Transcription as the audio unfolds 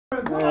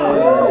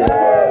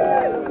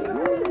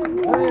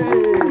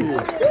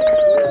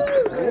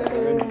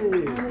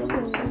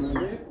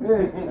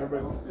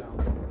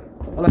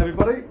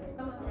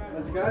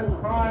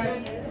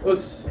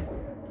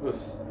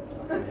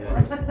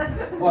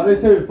Right,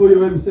 let's hear it for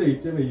your MC,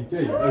 Jimmy G.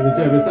 Ladies and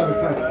gentlemen, let's have a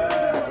clap.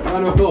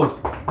 Round of applause.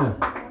 Yeah.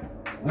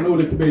 And all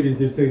the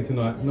comedians you've seen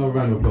tonight, another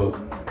round of applause.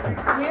 And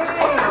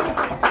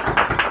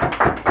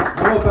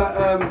what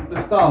about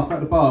the staff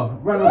at the bar?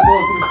 Round of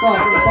applause for the staff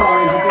at the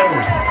bar, ladies and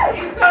gentlemen.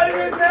 He's not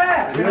even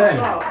there!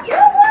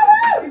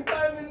 Yeah. He's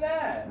not even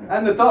there!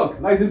 And the dog,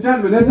 ladies and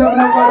gentlemen, let's have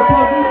another round of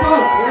applause for the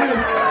dog. Yes.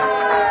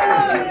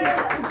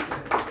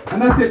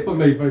 And that's it for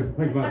me. Thank you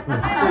very much.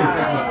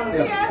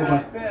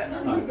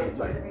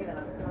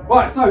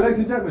 Right, so ladies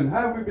and gentlemen,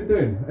 how have we been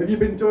doing? Have you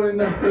been enjoying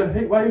the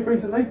heat wave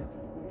recently?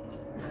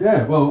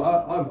 Yeah, well,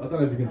 I don't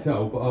know if you can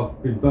tell, but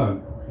I've been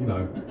burnt, you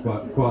know,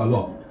 quite a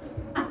lot.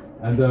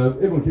 And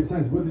everyone keeps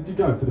saying, well, did you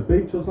go to the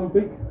beach or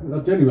something?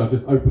 Generally, I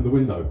just opened the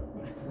window.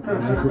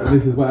 And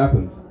this is what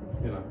happens,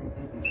 you know.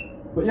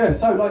 But yeah,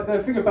 so like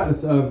the thing about the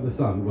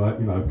sun, right?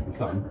 You know, the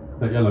sun,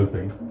 that yellow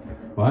thing,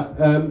 right?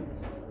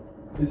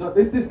 It's like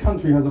this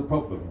country has a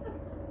problem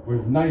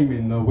with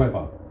naming the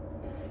weather,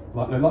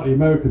 like the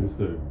Americans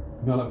do.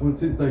 You know, like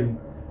since they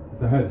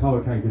had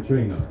Hurricane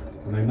Katrina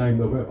and they named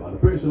the weather, the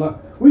British are like,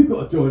 we've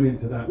got to join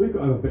into that. We've got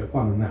to have a bit of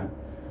fun in that.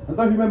 And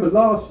don't you remember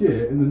last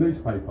year in the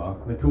newspaper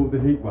they called the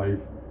heat wave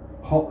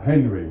Hot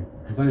Henry?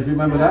 Don't you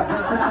remember that?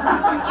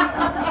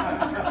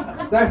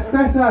 That's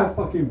how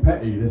fucking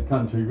petty this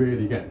country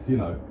really gets, you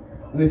know.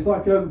 And it's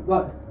like a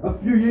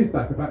few years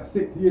back, about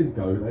 6 years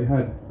ago, they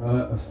had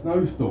a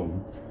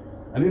snowstorm,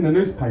 and in the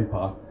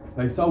newspaper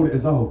they sold it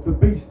as, oh, the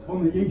beast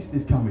from the east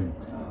is coming.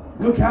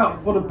 Look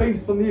out for the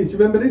beast from the east. You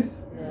remember this?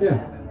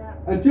 Yeah.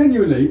 And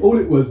genuinely, all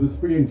it was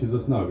 3 inches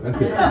of snow.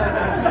 That's it.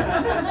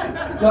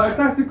 Like, if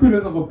that's the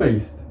equivalent of a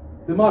beast,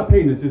 then my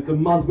penis is the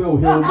Muswell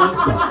Hill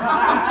monster.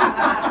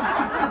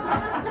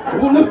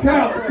 Well, look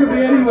out! It could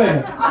be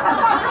anywhere.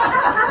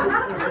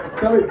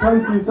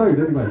 Coming to you soon,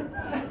 anyway.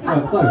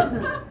 Right, so,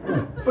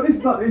 yeah. But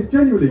it's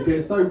genuinely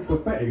getting so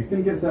pathetic. It's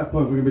going to get to that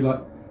point where we're going to be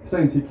like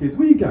saying to your kids,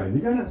 where are you going?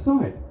 You're going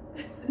outside.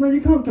 No, you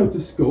can't go to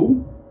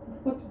school.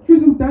 Like,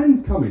 Drizzle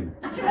Dan's coming.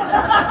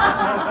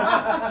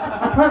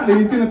 Apparently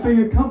he's going to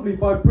be accompanied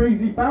by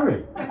Breezy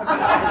Barry.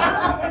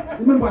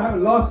 Remember what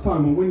happened last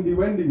time when Windy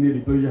Wendy nearly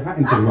blew your hat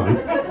into the road?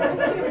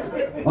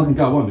 I can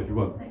go on if you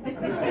want.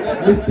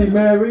 Misty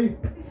Mary,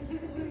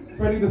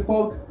 Freddie the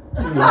Fog.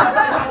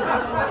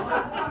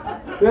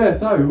 Yeah,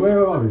 so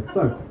where are we?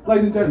 So,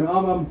 ladies and gentlemen,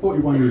 I'm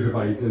 41 years of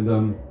age and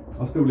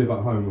I still live at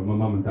home with my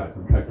mum and dad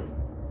in Peckham.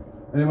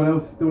 Anyone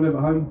else still live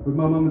at home with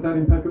my mum and dad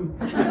in Peckham?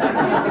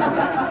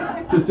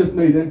 just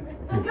me then.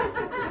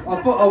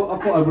 I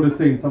thought I would have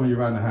seen some of you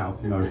around the house.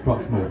 You know, it's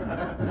quite small.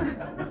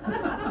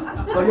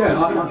 But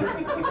yeah,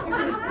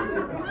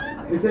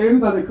 it's even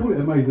though they call it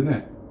a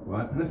maisonette,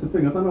 right? And that's the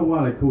thing. I don't know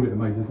why they call it a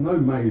maze. There's no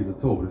maze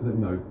at all. There's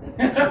no.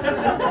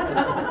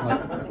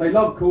 Like, they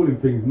love calling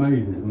things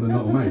mazes when they're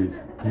not a maze.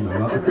 You know,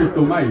 like the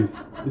Crystal Maze.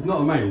 It's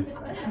not a maze,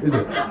 is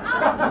it?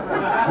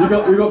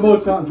 You got more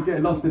chance of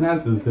getting lost in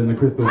Asda's than the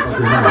Crystal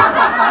fucking Maze.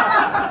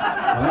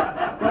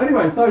 Right? But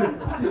anyway, so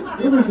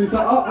obviously,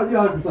 yeah, I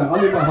can say I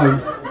live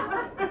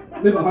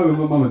at home with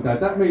my mum and dad.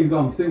 That means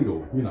I'm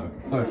single, you know.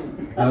 So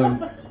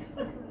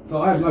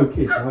I have no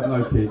kids.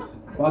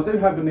 But I do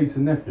have a niece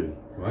and nephew,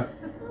 right?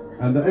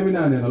 And every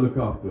now and then I look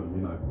after them,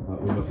 you know,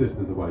 like when my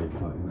sister's away,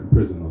 like in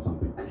prison or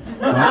something.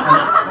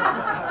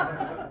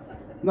 Right?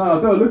 No,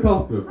 I do. I look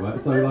after them, right?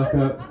 So like,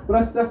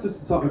 but that's just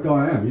the type of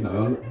guy I am, you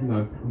know.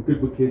 I'm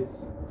good with kids,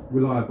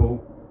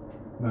 reliable,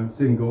 you know,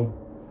 single,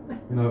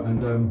 you know,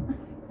 and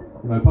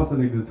you know. Plus I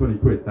needed the 20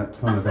 quid. That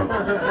kind of helps.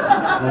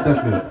 That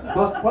definitely helps.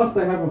 Plus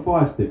they have a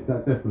fire stick.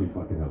 That definitely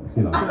fucking helps,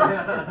 you know.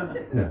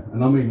 Yeah,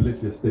 and I mean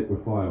literally a stick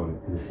with fire on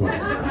it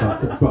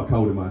because it's quite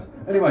cold in my house.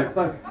 Anyway,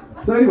 so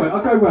anyway,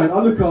 I go round.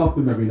 I look after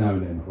them every now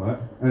and then, right?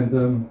 And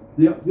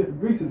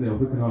recently I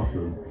was looking after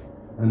them.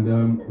 And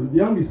the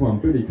youngest one,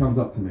 Billy, comes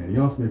up to me and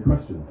he asks me a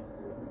question,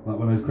 like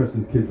one of those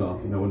questions kids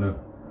ask, you know, when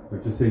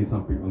they've just seen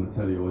something on the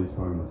telly or his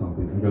phone or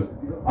something, and he goes,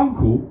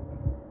 Uncle,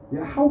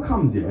 yeah, how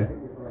comes, yeah,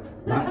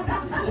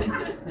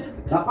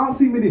 like I'll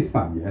see me this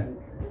fam, yeah,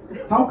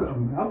 how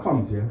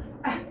comes, yeah,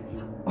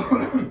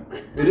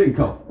 he didn't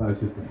cough, that was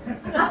just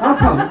how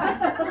comes,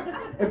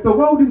 if the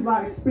world is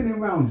like spinning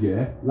round,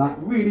 yeah, like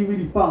really,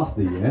 really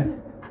fastly, yeah,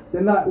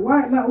 then like,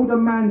 why ain't like all the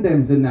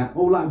man-dems and that,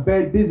 all like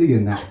bare dizzy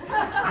and that?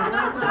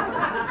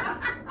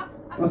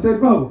 I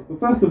said, well,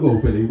 first of all,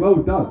 Billy, well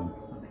done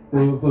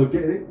for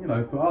getting, you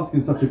know, for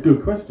asking such a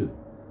good question.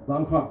 Like,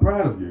 I'm quite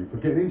proud of you for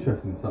getting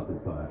interested in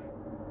subjects like that.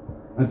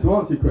 And to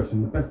answer your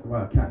question the best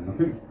way I can, I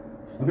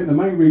think the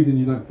main reason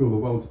you don't feel the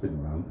world spinning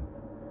around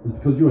is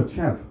because you're a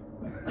chav.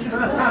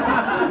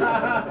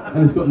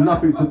 And it's got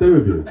nothing to do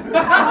with you.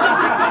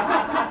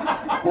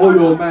 Or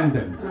your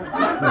mandems.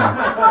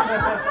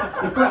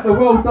 Yeah. In fact, the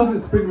world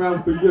doesn't spin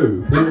around for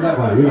you, put it that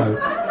way, you know.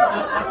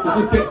 So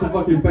just get to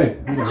fucking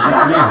bed, you know.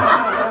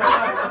 Yeah.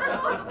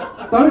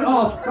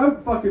 Don't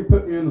fucking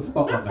put me on the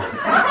spot like that.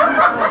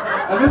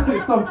 Unless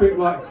it's something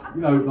like, you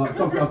know, like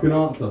something I can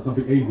answer,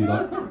 something easy,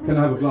 like, can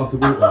I have a glass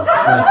of water?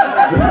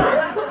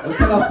 Or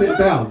can I sit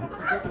down?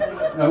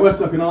 You know,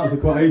 which I can answer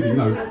quite easy, you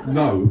know,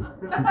 no.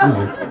 You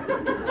know.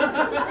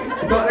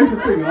 So here's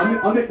the thing,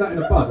 I nip that in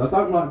the bud. I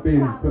don't like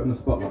being put on the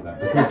spot like that.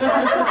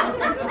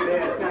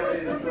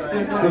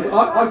 Because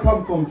I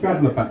come from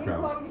traveller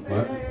background,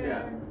 right?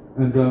 Yeah.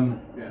 And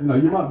you know,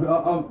 you might.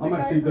 I'm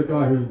actually the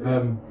guy who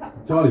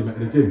Charlie met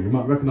in the gym. You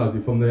might recognise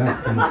me from the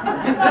accent.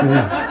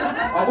 Yeah.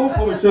 I won't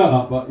pull my shirt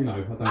up, but you know, I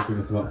don't think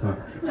it's the right time.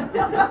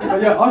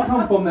 But yeah, I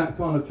come from that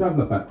kind of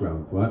traveller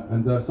background, right?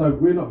 And so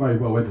we're not very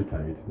well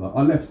educated. Like,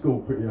 I left school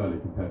pretty early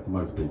compared to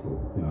most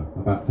people. You know,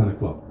 about 10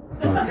 o'clock.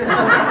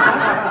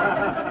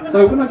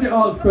 So when I get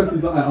asked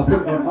questions like that, I'll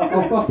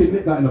fucking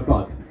nip that in the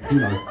bud. You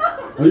know,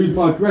 I use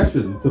my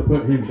aggression to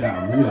put him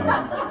down. You know,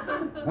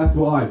 that's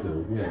what I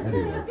do. Yeah.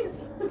 Anyway.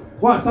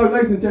 Right, so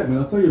ladies and gentlemen,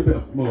 I'll tell you a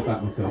bit more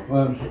about myself.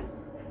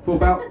 For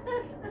about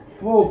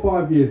 4 or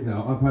 5 years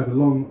now, I've had a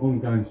long,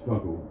 ongoing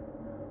struggle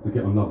to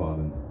get on Love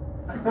Island.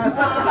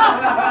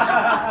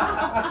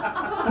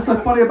 What's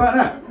so funny about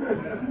that?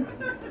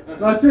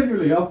 No,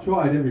 genuinely, I've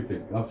tried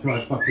everything. I've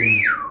tried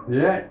fucking...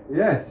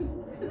 Yes.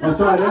 I've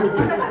tried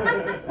everything.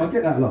 I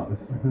get that a lot.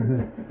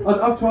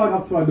 I've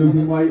tried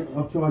losing weight.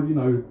 I've tried, you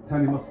know,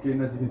 tanning my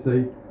skin, as you can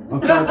see.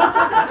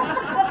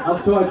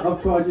 I've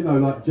tried, you know,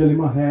 like gelling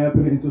my hair,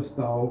 putting it into a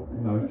style.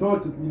 You know, I've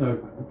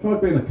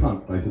tried being a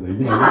cunt, basically.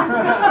 You know,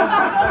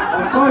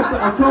 I've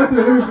tried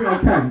doing everything I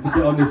can to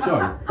get on this show,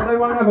 but they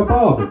won't have a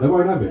bar of it. They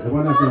won't have it. They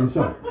won't have it on the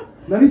show.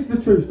 Now, this is the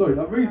true story.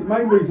 The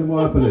main reason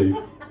why I believe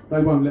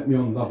they won't let me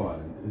on Love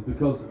Island is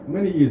because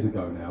many years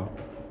ago now,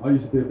 I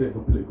used to be a bit of a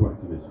political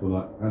activist for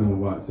like animal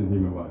rights and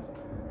human rights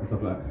and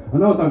stuff like that. I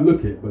know I don't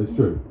look it, but it's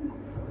true.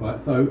 Right,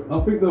 so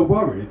I think they're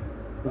worried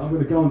that I'm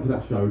going to go onto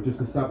that show just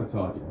to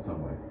sabotage it in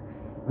some way.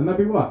 And they'd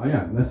be right, I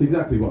am. That's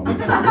exactly what I'm going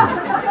to do.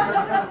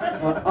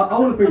 I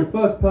want to be the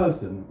first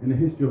person in the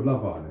history of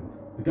Love Island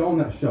to go on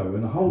that show,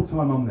 and the whole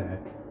time I'm there,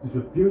 just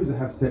refuse to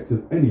have sex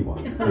with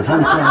anyone. The whole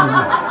time I'm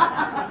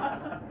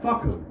there.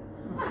 Fuck them.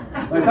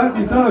 They don't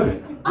deserve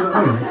it. You know what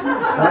I mean?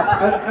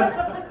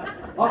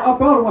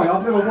 By the way,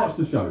 I've never watched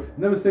the show,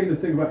 never seen a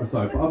single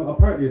episode, but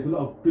apparently there's a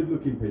lot of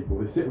good-looking people.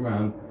 They sit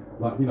around,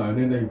 like, you know, and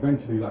then they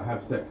eventually like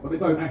have sex, but they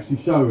don't actually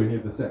show any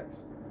of the sex.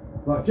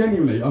 Like,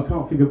 genuinely, I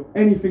can't think of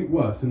anything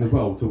worse in the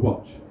world to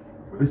watch.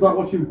 It's like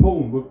watching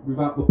porn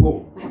without the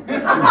porn. You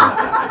know,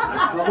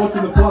 like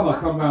watching the plumber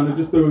come round and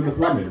just doing the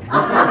plumbing.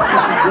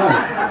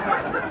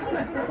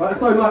 Like,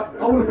 so, like,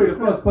 I want to be the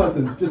first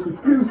person to just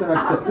refuse to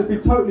have sex, just be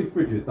totally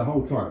frigid the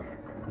whole time.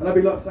 And they'd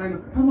be like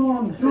saying, come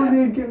on, join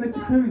in, get in the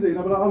jacuzzi. And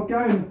I'd be like,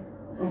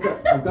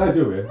 I'm glad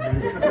you're here.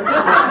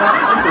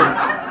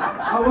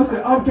 I'm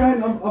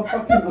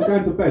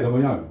going to bed on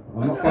my own.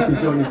 I'm not fucking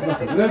joining into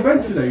nothing. And then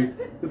eventually,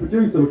 the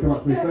producer would come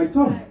up to me and say,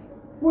 Tom,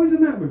 what is the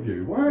matter with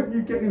you? Why aren't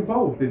you getting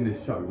involved in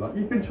this show? Like,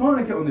 you've been trying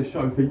to get on this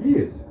show for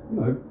years. You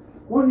know,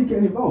 why aren't you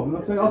getting involved? And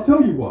I'd say, I'll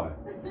tell you why.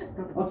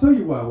 I'll tell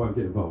you why I won't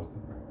get involved.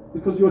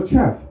 Because you're a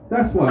chav.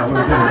 That's why I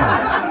won't get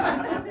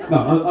involved. No,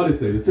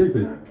 honestly, the truth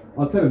is,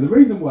 I'll tell you, the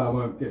reason why I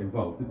won't get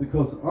involved is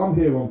because I'm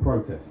here on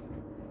protest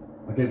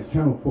against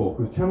Channel 4,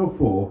 because Channel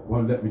 4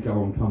 won't let me go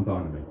on Come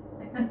Dine with Me.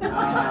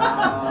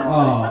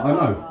 I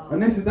know.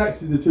 And this is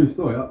actually the true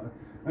story.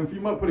 And you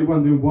might probably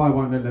wondering why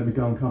won't they let me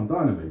go and Come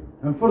Dine with Me?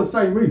 And for the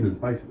same reasons,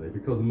 basically,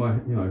 because of my,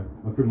 you know,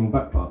 my criminal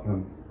back part.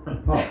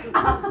 Right?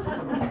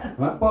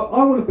 But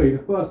I want to be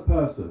the first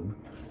person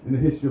in the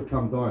history of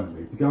Come Dine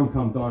with Me to go and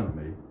Come Dine with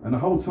Me, and the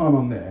whole time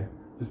I'm there,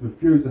 just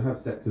refuse to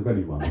have sex with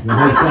anyone. The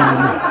whole time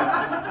I'm there.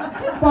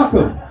 Fuck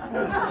them!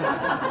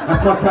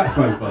 That's my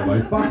catchphrase, by the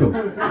way. Fuck them!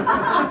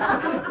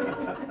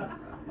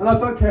 And I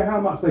don't care how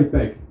much they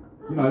beg.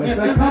 You know, they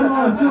say, come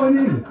on, join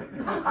in.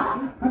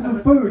 Have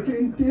some food, get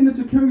in the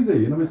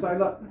jacuzzi. And I'm saying,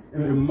 like,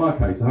 in my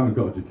case, I haven't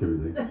got a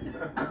jacuzzi.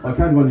 I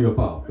can run you a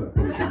bath.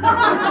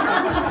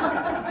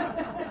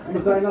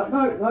 I'm saying, like,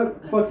 no,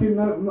 fucking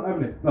no, I'm not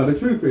having it. No, the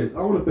truth is,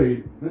 I want to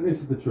be, and this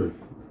is the truth,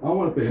 I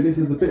want to be, and this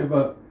is a bit of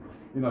a,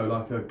 you know,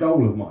 like a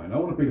goal of mine, I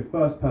want to be the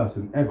first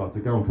person ever to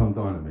go and Come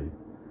Dine with Me.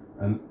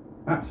 And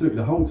absolutely,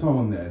 the whole time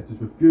I'm there,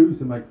 just refuse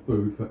to make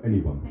food for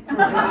anyone. Make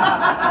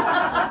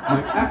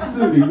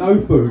absolutely no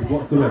food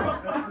whatsoever.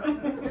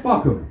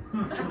 Fuck them.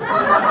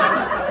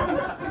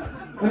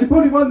 And you're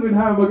probably wondering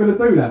how am I going to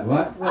do that,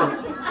 right? Well,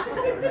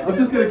 I'm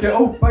just going to get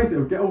all 3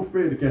 of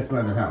the guests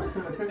around the house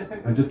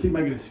and just keep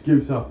making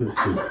excuse after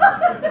excuse.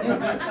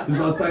 Just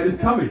like saying, it's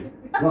coming.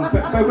 Right,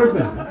 bear with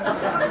me.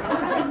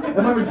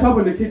 I'm having trouble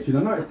in the kitchen. I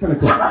know it's 10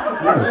 o'clock.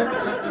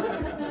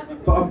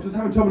 But I'm just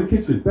having trouble in the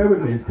kitchen. Bear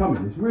with me, it's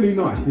coming. It's really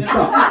nice. It's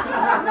stuck.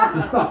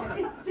 It's stuck.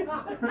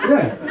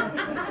 Yeah.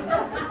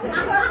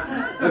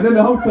 And then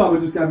the whole time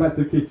I'm just going back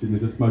to the kitchen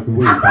and just smoking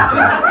weed.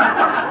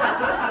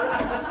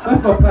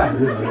 That's my plan,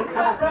 you know.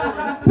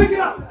 Pick it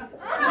up!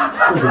 I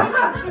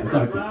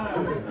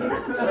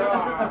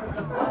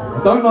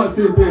don't like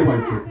seeing beer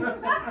wasted.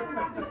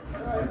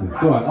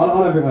 It's alright,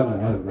 I'll have it out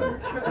there.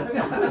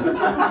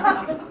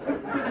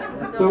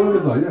 So what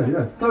was I?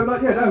 Yeah. So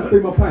like, yeah, that would be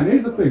my plan.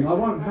 Here's the thing, I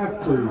won't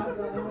have to.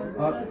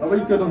 Are we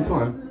good on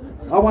time?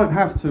 I won't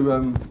have to.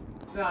 No,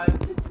 carry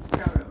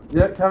on.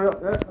 Yeah, carry on.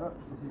 Yeah.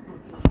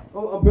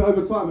 Oh, I'll be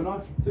over time, am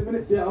I? 2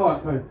 minutes? Yeah. All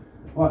right, okay.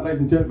 All right,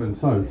 ladies and gentlemen.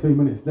 So 2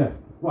 minutes left.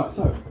 Right.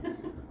 So,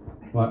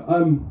 right.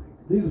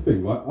 here's the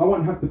thing, right? I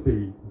won't have to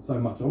be so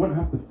much. I won't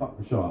have to fuck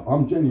the show up.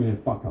 I'm genuinely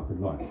a fuck up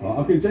in life. Right?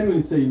 I can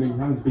genuinely see me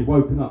having to be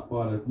woken up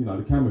by the,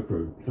 the camera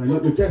crew saying,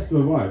 "Look, your guests have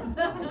arrived.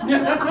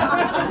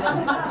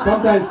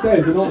 Come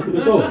downstairs and answer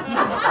the door."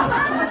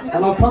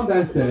 And I'll come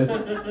downstairs,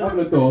 open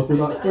the door to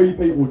like 3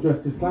 people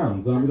dressed as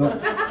clowns, and I'll be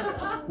like,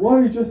 "Why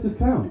are you dressed as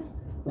clowns?"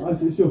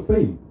 Like, "It's your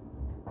theme."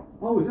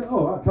 "Oh, is it?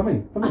 Oh, right, come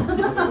in.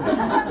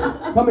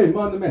 Come in,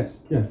 mind the mess.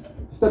 Yeah,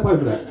 step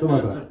over there. Come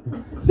over there.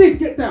 Sid,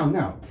 get down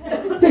now.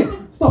 Sid,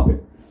 stop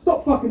it.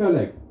 Stop fucking her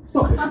leg.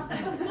 Stop it."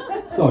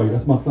 Sorry,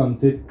 that's my son,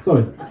 Sid.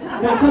 Sorry.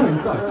 Yeah, come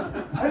in, sorry.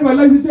 Anyway,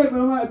 ladies and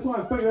gentlemen, I'm out of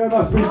time. Thank you very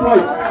much. It's been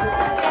great.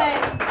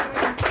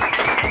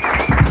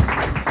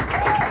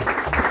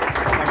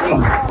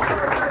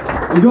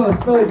 You've got a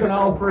spillage on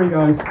all 3,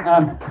 guys.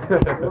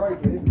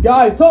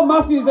 Guys, Tom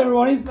Matthews,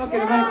 everyone. He's fucking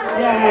amazing.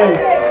 Yes.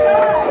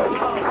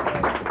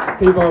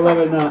 People are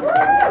loving that.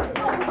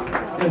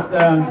 Just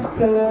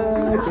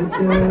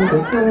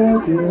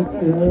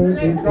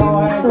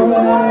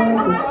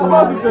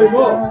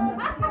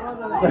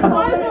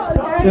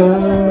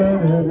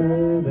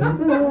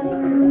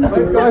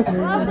Thanks, guys.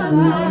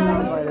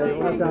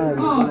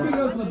 Oh, big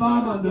up for the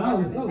barman. That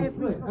was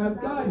slick.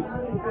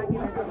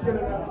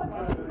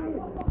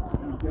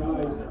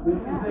 Guys,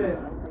 this is it.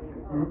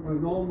 We're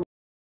normal.